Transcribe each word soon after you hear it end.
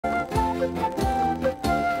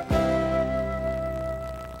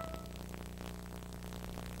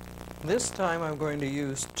this time I'm going to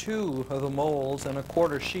use 2 of the molds and a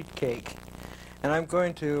quarter sheet cake. And I'm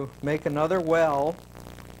going to make another well,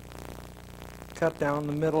 cut down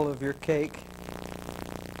the middle of your cake,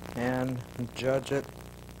 and judge it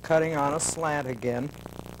cutting on a slant again.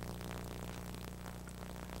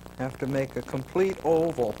 Have to make a complete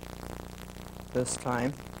oval this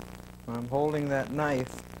time. I'm holding that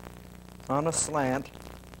knife on a slant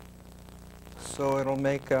so it'll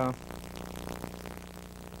make a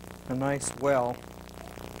nice well.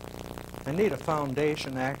 I need a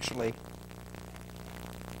foundation actually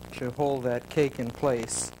to hold that cake in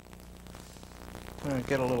place. I'm going to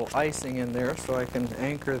get a little icing in there so I can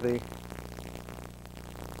anchor the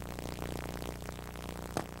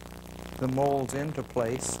molds into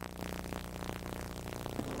place.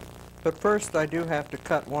 But first I do have to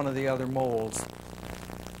cut one of the other molds.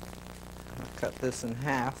 I'll cut this in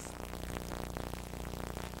half.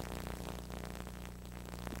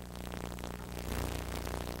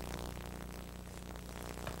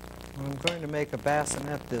 I'm going to make a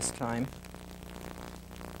bassinet this time.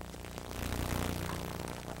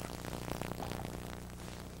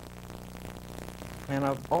 And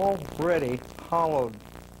I've already hollowed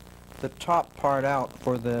the top part out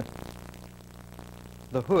for the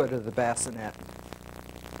hood of the bassinet.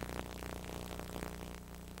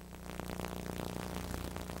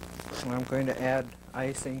 And I'm going to add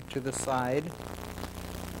icing to the side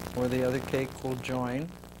where the other cake will join.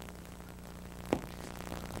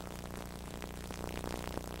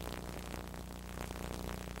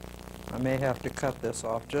 I may have to cut this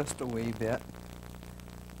off just a wee bit.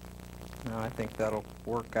 No, I think that'll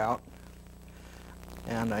work out.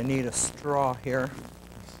 And I need a straw here.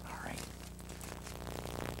 Sorry.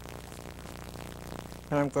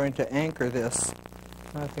 And I'm going to anchor this.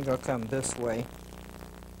 I think I'll come this way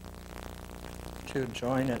to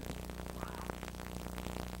join it.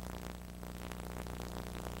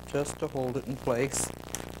 Just to hold it in place.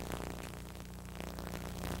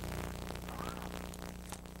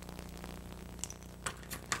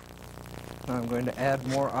 I'm going to add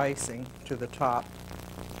more icing to the top,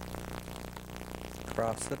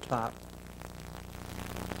 across the top.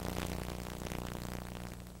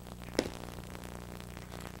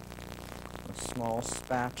 A small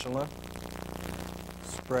spatula,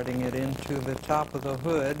 spreading it into the top of the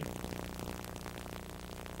hood.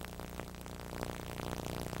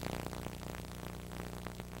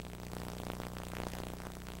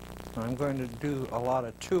 I'm going to do a lot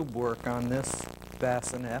of tube work on this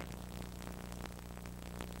bassinet.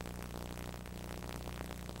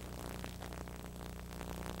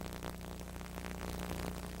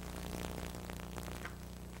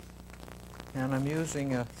 And I'm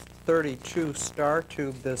using a 32 star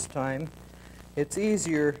tube this time. It's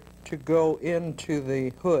easier to go into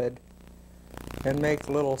the hood and make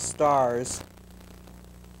little stars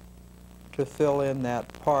to fill in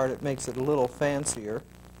that part. It makes it a little fancier.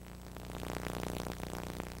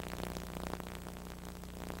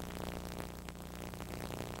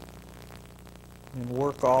 And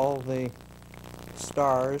work all the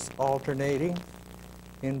stars alternating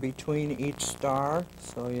in between each star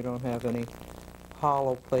so you don't have any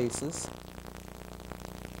hollow places.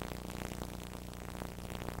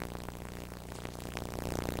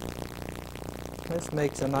 This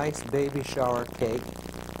makes a nice baby shower cake.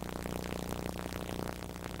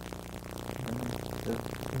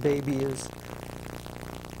 The baby is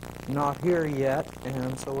not here yet,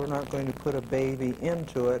 and so we're not going to put a baby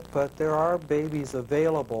into it, but there are babies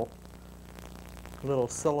available, little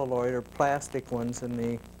celluloid or plastic ones in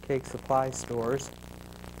the cake supply stores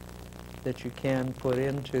that you can put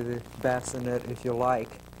into the bassinet if you like.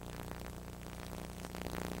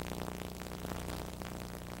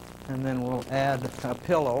 And then we'll add a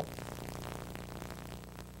pillow.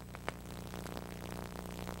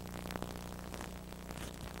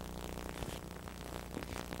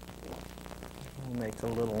 We'll make a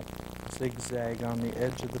little zigzag on the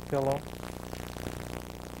edge of the pillow.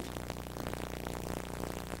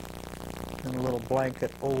 And a little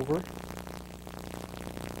blanket over.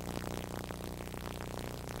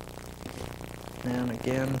 And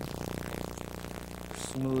again,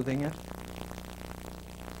 smoothing it.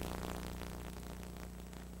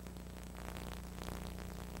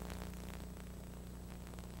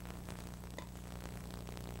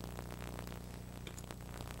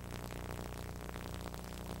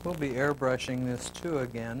 We'll be airbrushing this too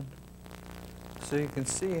again, so you can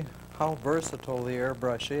see how versatile the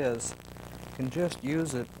airbrush is. You can just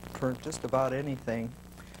use it for just about anything.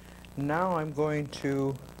 Now I'm going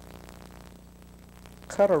to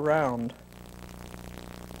cut around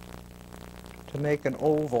to make an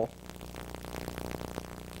oval.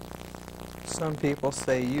 Some people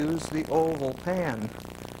say use the oval pan,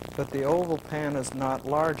 but the oval pan is not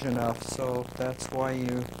large enough, so that's why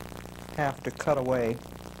you have to cut away.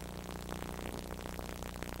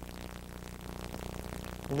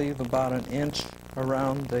 Leave about an inch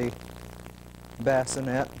around the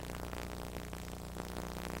bassinet.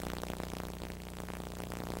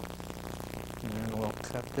 And we'll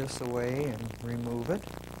cut this away and remove it.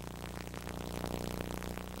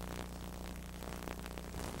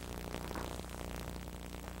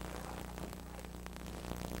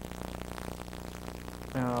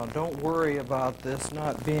 Now, don't worry about this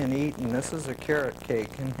not being eaten. This is a carrot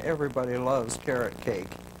cake, and everybody loves carrot cake.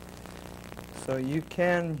 So you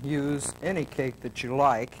can use any cake that you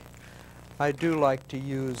like. I do like to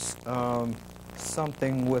use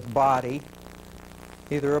something with body,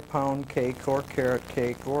 either a pound cake or carrot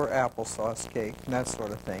cake or applesauce cake, and that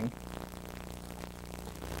sort of thing.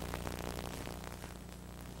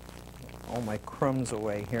 All my crumbs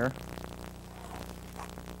away here.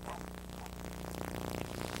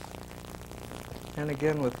 And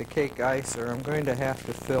again with the cake icer, I'm going to have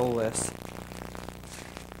to fill this.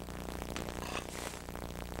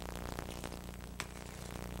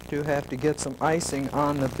 Do have to get some icing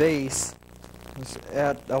on the base.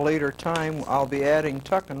 At a later time I'll be adding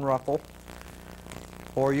tuck and ruffle,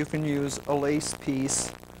 or you can use a lace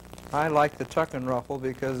piece. I like the tuck and ruffle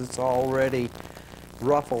because it's already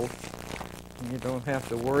ruffled and you don't have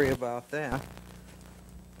to worry about that.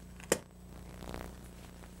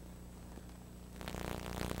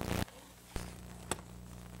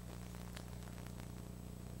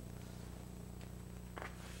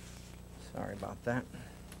 Sorry about that.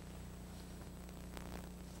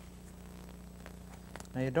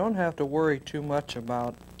 Now you don't have to worry too much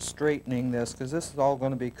about straightening this because this is all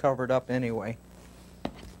going to be covered up anyway.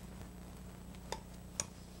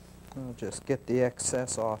 I'll just get the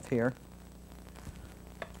excess off here.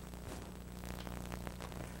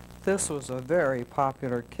 This was a very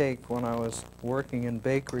popular cake when I was working in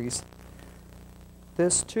bakeries.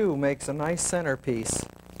 This too makes a nice centerpiece.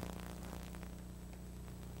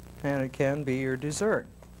 And it can be your dessert.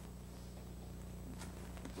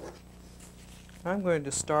 I'm going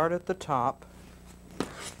to start at the top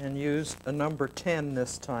and use a number 10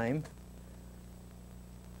 this time.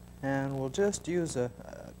 And we'll just use a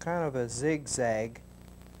kind of a zigzag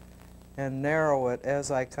and narrow it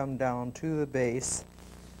as I come down to the base.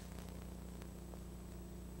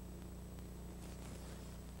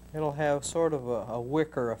 It'll have sort of a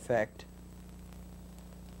wicker effect.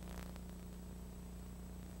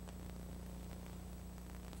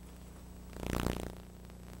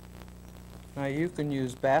 Now you can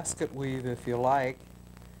use basket weave if you like.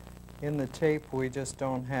 In the tape we just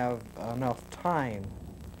don't have enough time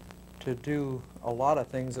to do a lot of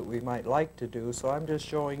things that we might like to do, so I'm just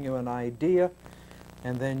showing you an idea,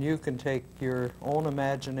 and then you can take your own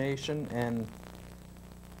imagination and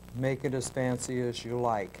make it as fancy as you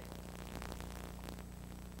like.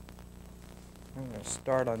 I'm going to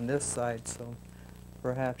start on this side so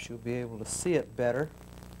perhaps you'll be able to see it better.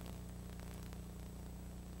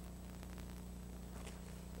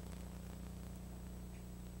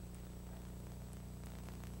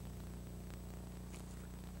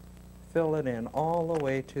 Fill it in all the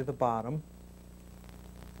way to the bottom.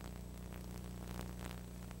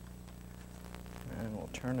 And we'll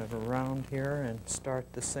turn it around here and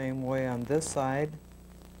start the same way on this side.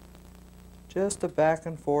 Just a back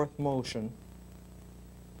and forth motion.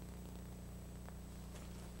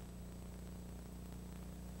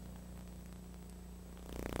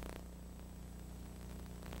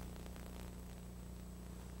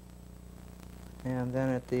 And then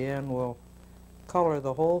at the end we'll color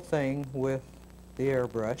the whole thing with the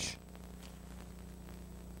airbrush.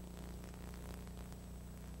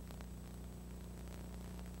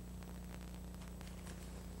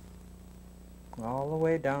 All the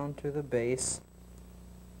way down to the base.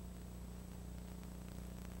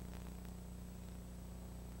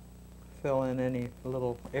 Fill in any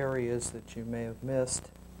little areas that you may have missed.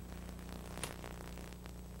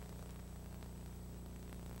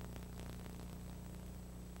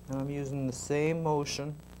 And I'm using the same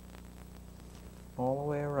motion all the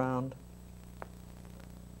way around.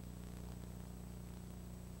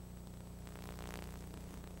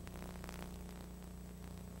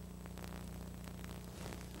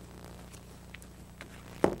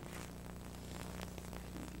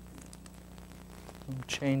 I'm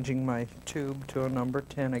changing my tube to a number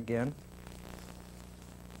 10 again.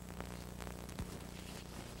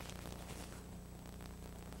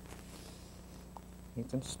 You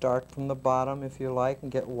can start from the bottom if you like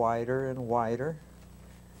and get wider and wider.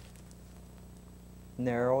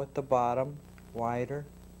 Narrow at the bottom wider.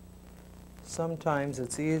 Sometimes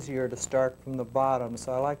it's easier to start from the bottom,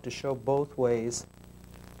 so I like to show both ways.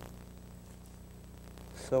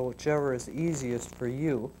 So whichever is easiest for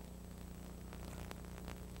you.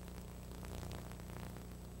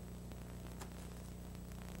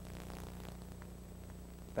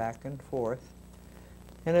 Back and forth.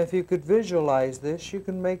 And if you could visualize this, you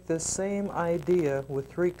can make the same idea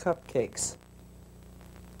with 3 cupcakes.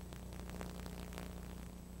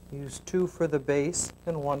 Use 2 for the base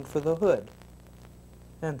and 1 for the hood.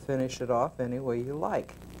 And finish it off any way you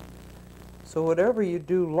like. So whatever you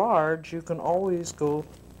do large, you can always go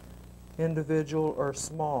individual or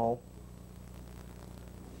small.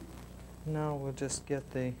 Now we'll just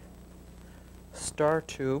get the star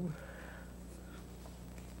tube,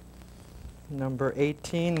 number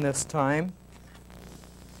 18 this time,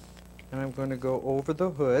 and I'm going to go over the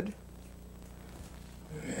hood.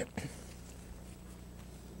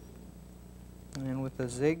 And with a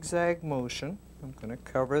zigzag motion, I'm going to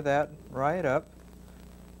cover that right up.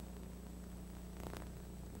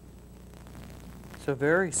 It's a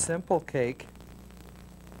very simple cake,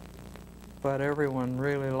 but everyone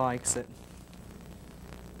really likes it.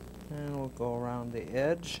 And we'll go around the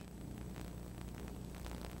edge.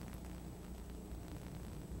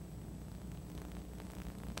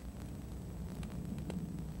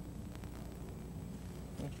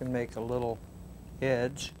 You can make a little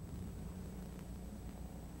edge.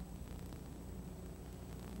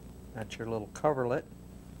 That's your little coverlet.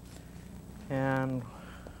 And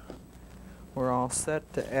we're all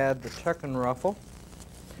set to add the tuck and ruffle.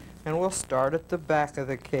 And we'll start at the back of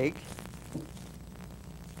the cake.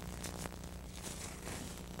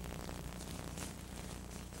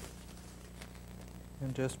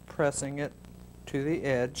 And just pressing it to the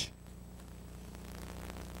edge.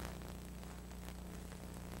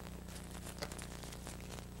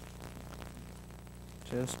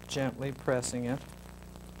 Just gently pressing it.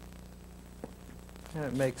 And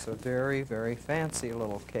it makes a very, very fancy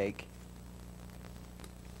little cake.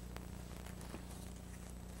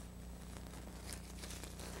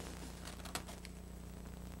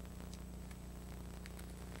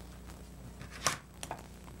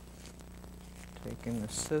 Taking the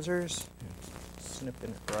scissors, and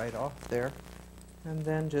snipping it right off there, and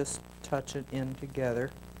then just touch it in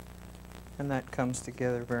together, and that comes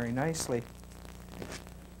together very nicely.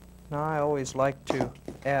 Now I always like to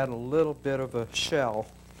add a little bit of a shell,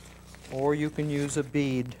 or you can use a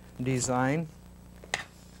bead design.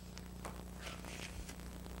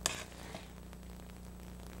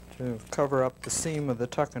 To cover up the seam of the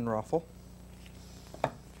tuck and ruffle.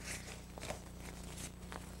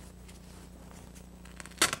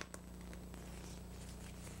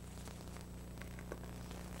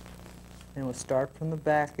 And we'll start from the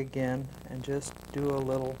back again and just do a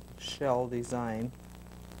little shell design.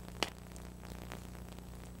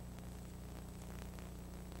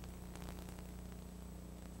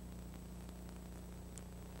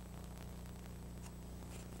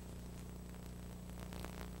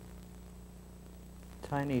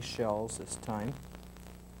 Tiny shells this time.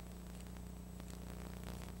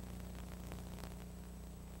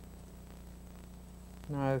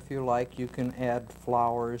 Now if you like, you can add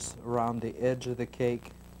flowers around the edge of the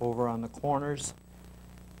cake over on the corners,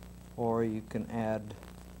 or you can add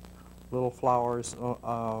little flowers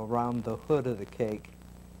around the hood of the cake.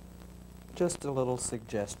 Just a little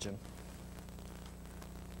suggestion.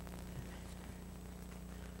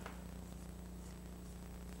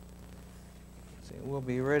 See, we'll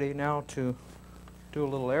be ready now to do a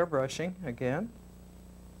little airbrushing again.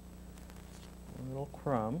 A little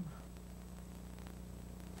crumb.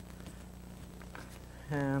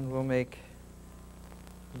 And we'll make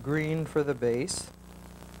green for the base.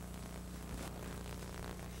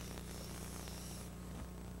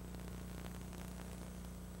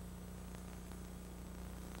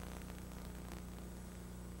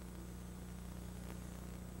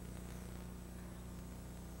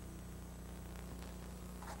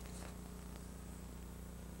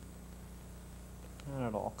 And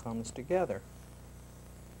it all comes together.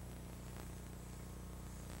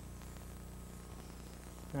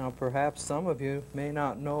 Now perhaps some of you may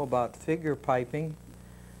not know about figure piping,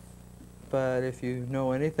 but if you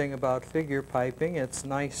know anything about figure piping, it's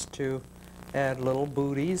nice to add little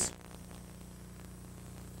booties.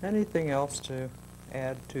 Anything else to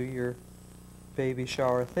add to your baby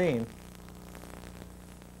shower theme.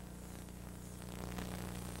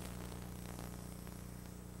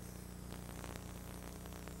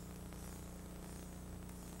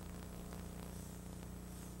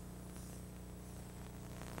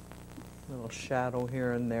 Little shadow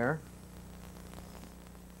here and there.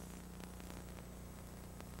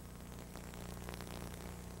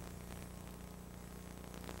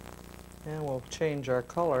 And we'll change our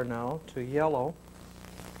color now to yellow.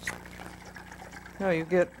 Now you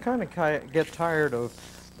get kind of get tired of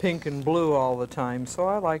pink and blue all the time, so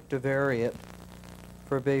I like to vary it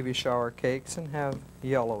for baby shower cakes and have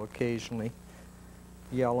yellow occasionally.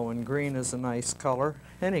 Yellow and green is a nice color.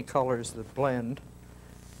 Any colors that blend.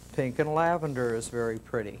 Pink and lavender is very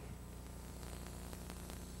pretty.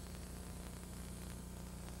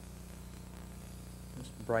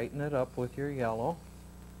 Just brighten it up with your yellow.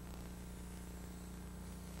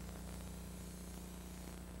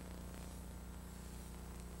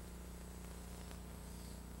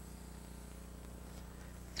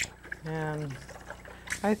 And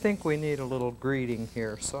I think we need a little greeting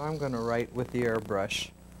here, so I'm going to write with the airbrush.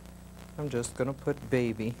 I'm just going to put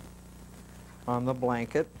baby on the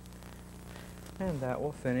blanket, and that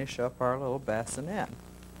will finish up our little bassinet.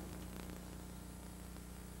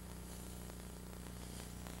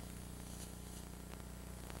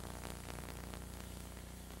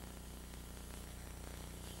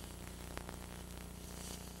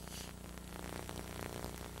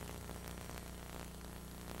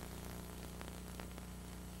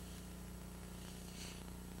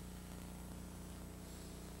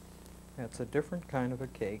 That's a different kind of a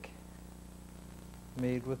cake,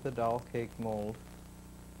 made with the doll cake mold.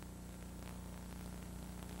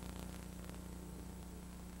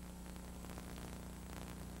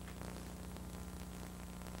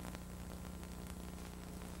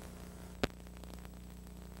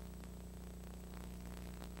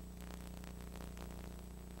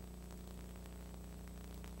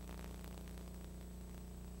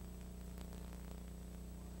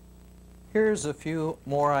 Here's a few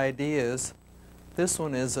more ideas. This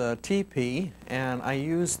one is a teepee, and I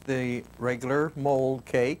used the regular mold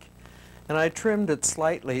cake, and I trimmed it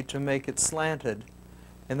slightly to make it slanted.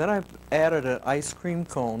 And then I added an ice cream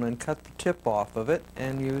cone and cut the tip off of it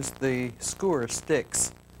and used the skewer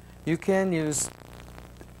sticks. You can use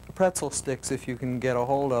pretzel sticks if you can get a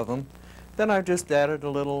hold of them. Then I just added a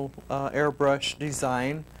little airbrush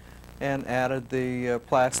design and added the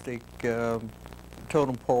plastic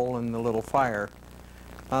totem pole and the little fire.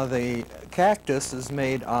 The cactus is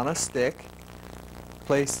made on a stick.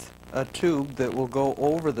 Place a tube that will go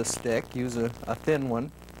over the stick. Use a thin one.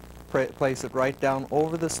 Place it right down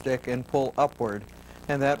over the stick and pull upward,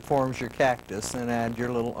 and that forms your cactus, and add your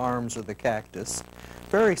little arms of the cactus.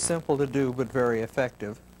 Very simple to do, but very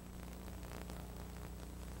effective.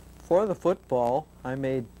 For the football, I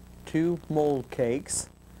made 2 mold cakes.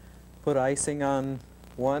 Put icing on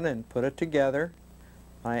one and put it together.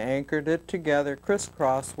 I anchored it together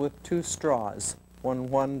crisscross with 2 straws,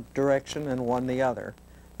 one direction and one the other.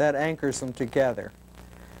 That anchors them together.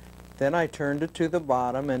 Then I turned it to the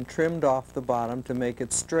bottom and trimmed off the bottom to make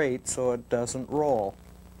it straight so it doesn't roll.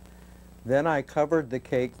 Then I covered the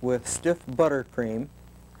cake with stiff buttercream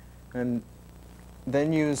and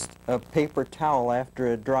then used a paper towel after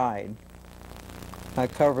it dried. I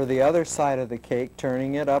cover the other side of the cake,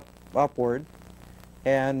 turning it upward,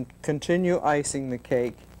 and continue icing the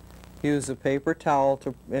cake. Use a paper towel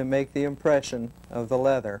to make the impression of the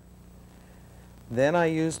leather. Then I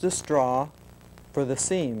used a straw for the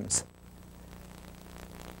seams.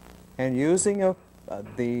 And using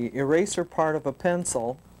the eraser part of a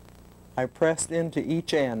pencil, I pressed into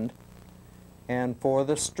each end, and for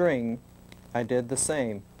the string I did the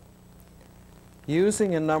same.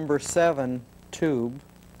 Using a number 7 tube,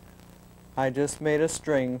 I just made a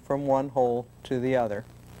string from one hole to the other.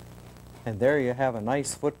 And there you have a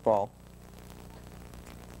nice football.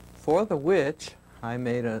 For the witch, I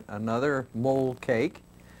made another mold cake.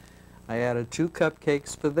 I added 2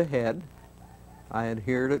 cupcakes for the head. I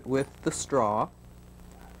adhered it with the straw,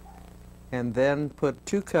 and then put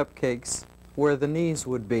 2 cupcakes where the knees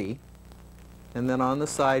would be. And then on the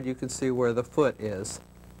side you can see where the foot is.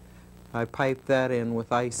 I piped that in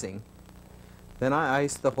with icing. Then I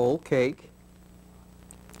iced the whole cake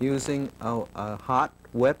using a hot,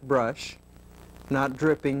 wet brush, not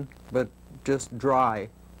dripping, but just dry,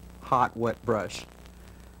 hot, wet brush,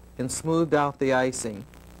 and smoothed out the icing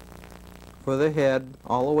for the head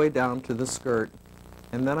all the way down to the skirt.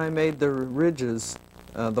 And then I made the ridges,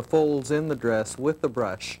 the folds in the dress with the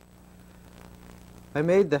brush. I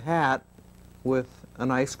made the hat with an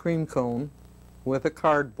ice cream cone with a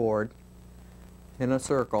cardboard in a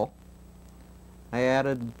circle. I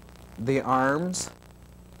added the arms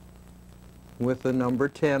with the number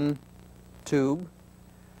 10 tube,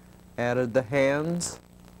 added the hands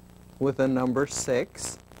with a number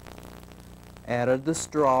 6, added the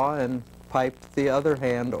straw and piped the other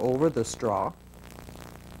hand over the straw.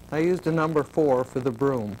 I used a number 4 for the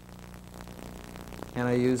broom, and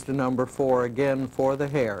I used a number 4 again for the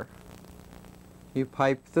hair. You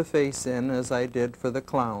pipe the face in as I did for the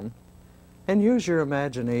clown. And use your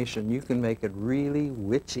imagination. You can make it really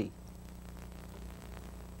witchy.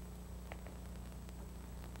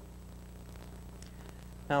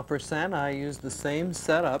 Now for Santa, I used the same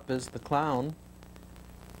setup as the clown,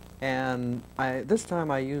 and this time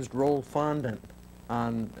I used rolled fondant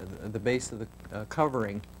on the base of the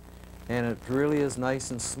covering, and it really is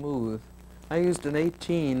nice and smooth. I used an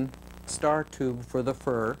 18 star tube for the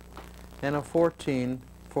fur and a 14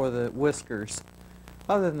 for the whiskers.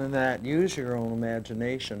 Other than that, use your own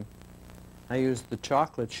imagination. I used the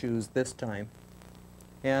chocolate shoes this time,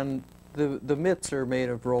 and the mitts are made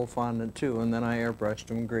of roll fondant too, and then I airbrushed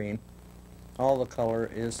them green. All the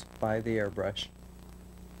color is by the airbrush.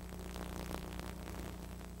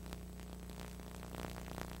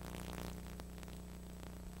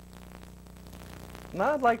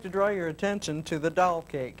 Now I'd like to draw your attention to the doll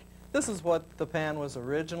cake. This is what the pan was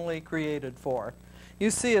originally created for.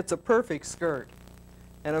 You see, it's a perfect skirt.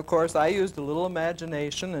 And of course I used a little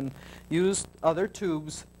imagination and used other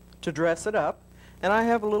tubes to dress it up. And I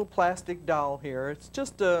have a little plastic doll here. It's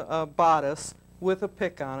just a bodice with a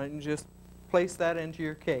pick on it, and just place that into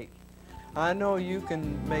your cake. I know you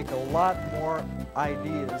can make a lot more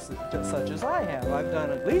ideas such as I have. I've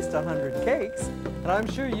done at least 100 cakes, and I'm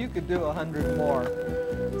sure you could do 100 more.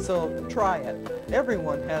 So try it.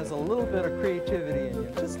 Everyone has a little bit of creativity in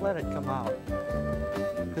you. Just let it come out.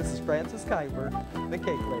 This is Frances Kuyper, the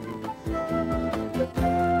Cake Lady.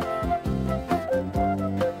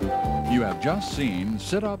 You have just seen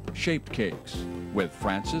Sit-Up Shaped Cakes with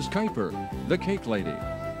Frances Kuyper, the Cake Lady.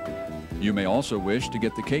 You may also wish to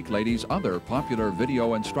get the Cake Lady's other popular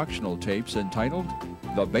video instructional tapes entitled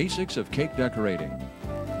The Basics of Cake Decorating.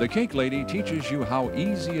 The Cake Lady teaches you how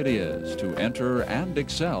easy it is to enter and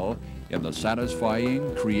excel in the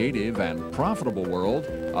satisfying, creative, and profitable world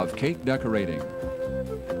of cake decorating.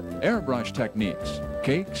 Airbrush techniques,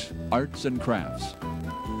 cakes, arts, and crafts.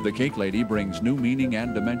 The Cake Lady brings new meaning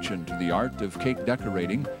and dimension to the art of cake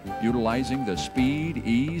decorating, utilizing the speed,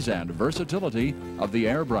 ease, and versatility of the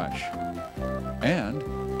airbrush. And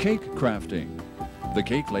cake crafting. The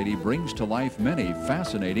Cake Lady brings to life many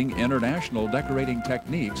fascinating international decorating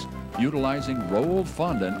techniques utilizing rolled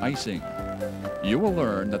fondant icing. You will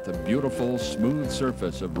learn that the beautiful, smooth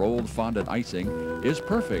surface of rolled fondant icing is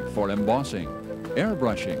perfect for embossing,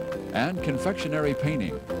 airbrushing, and confectionery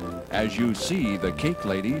painting, as you see the Cake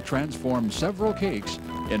Lady transform several cakes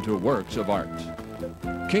into works of art.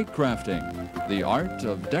 Cake crafting, the art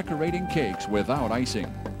of decorating cakes without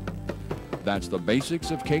icing. That's the basics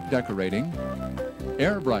of cake decorating,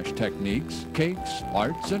 airbrush techniques, cakes,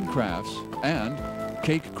 arts and crafts, and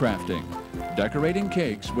cake crafting, decorating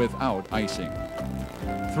cakes without icing.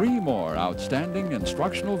 3 more outstanding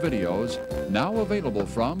instructional videos now available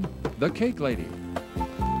from the Cake Lady.